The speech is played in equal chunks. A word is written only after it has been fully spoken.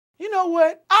know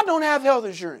what? I don't have health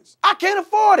insurance. I can't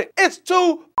afford it. It's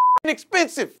too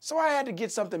expensive. So I had to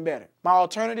get something better. My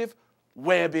alternative,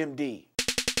 webMD.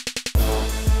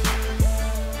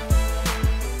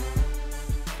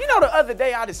 You know, the other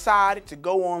day I decided to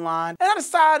go online and I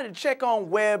decided to check on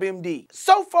webMD.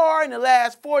 So far in the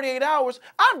last 48 hours,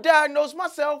 I've diagnosed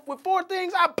myself with 4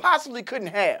 things I possibly couldn't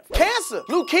have. Cancer,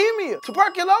 leukemia,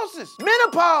 tuberculosis,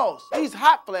 menopause. These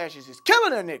hot flashes is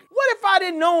killing a nigga. What if I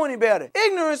didn't know any better?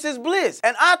 Ignorance is bliss.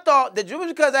 And I thought that just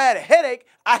because I had a headache,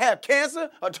 I have cancer,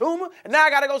 a tumor, and now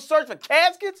I gotta go search for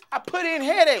caskets? I put in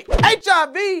headache. HIV?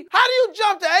 How do you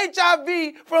jump to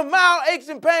HIV from mild aches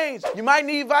and pains? You might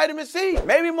need vitamin C,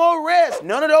 maybe more rest.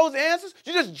 None of those answers?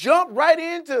 You just jump right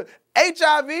into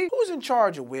HIV? Who's in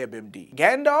charge of webMD?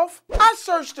 Gandalf? I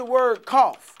searched the word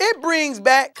cough. It brings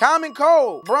back common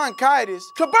cold,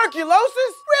 bronchitis,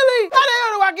 tuberculosis? Really? How the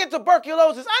hell do I get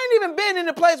tuberculosis? I ain't even been in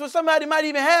a place where somebody might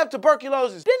even have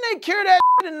tuberculosis. Didn't they cure that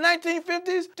in the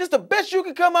 1950s? Just the best you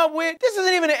could come up with? This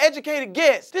isn't even an educated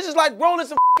guess. This is like rolling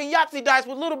some Yahtzee dice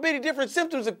with little bitty different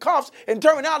symptoms and coughs and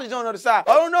terminologies on the other side.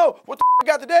 I don't know. What the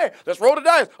got today? Let's roll the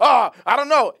dice. I don't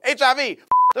know. HIV.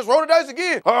 Let's roll the dice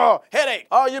again. Oh, headache.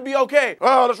 Oh, you'll be okay.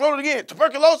 Oh, let's roll it again.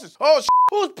 Tuberculosis. Oh,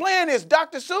 who's playing this?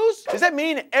 Dr. Seuss? Does that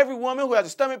mean that every woman who has a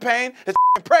stomach pain is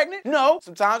pregnant? No.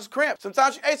 Sometimes it's cramps.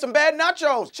 Sometimes she ate some bad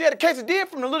nachos. She had a quesadilla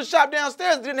from the little shop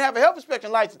downstairs that didn't have a health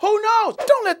inspection license. Who knows?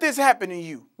 Don't let this happen to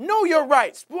you. Know your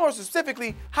rights. More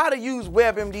specifically, how to use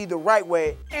webMD the right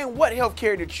way and what health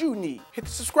care that you need. Hit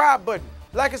the subscribe button.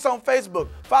 Like us on Facebook.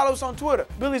 Follow us on Twitter.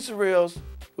 Billy Sorrells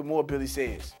with more Billy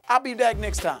Says. I'll be back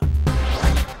next time.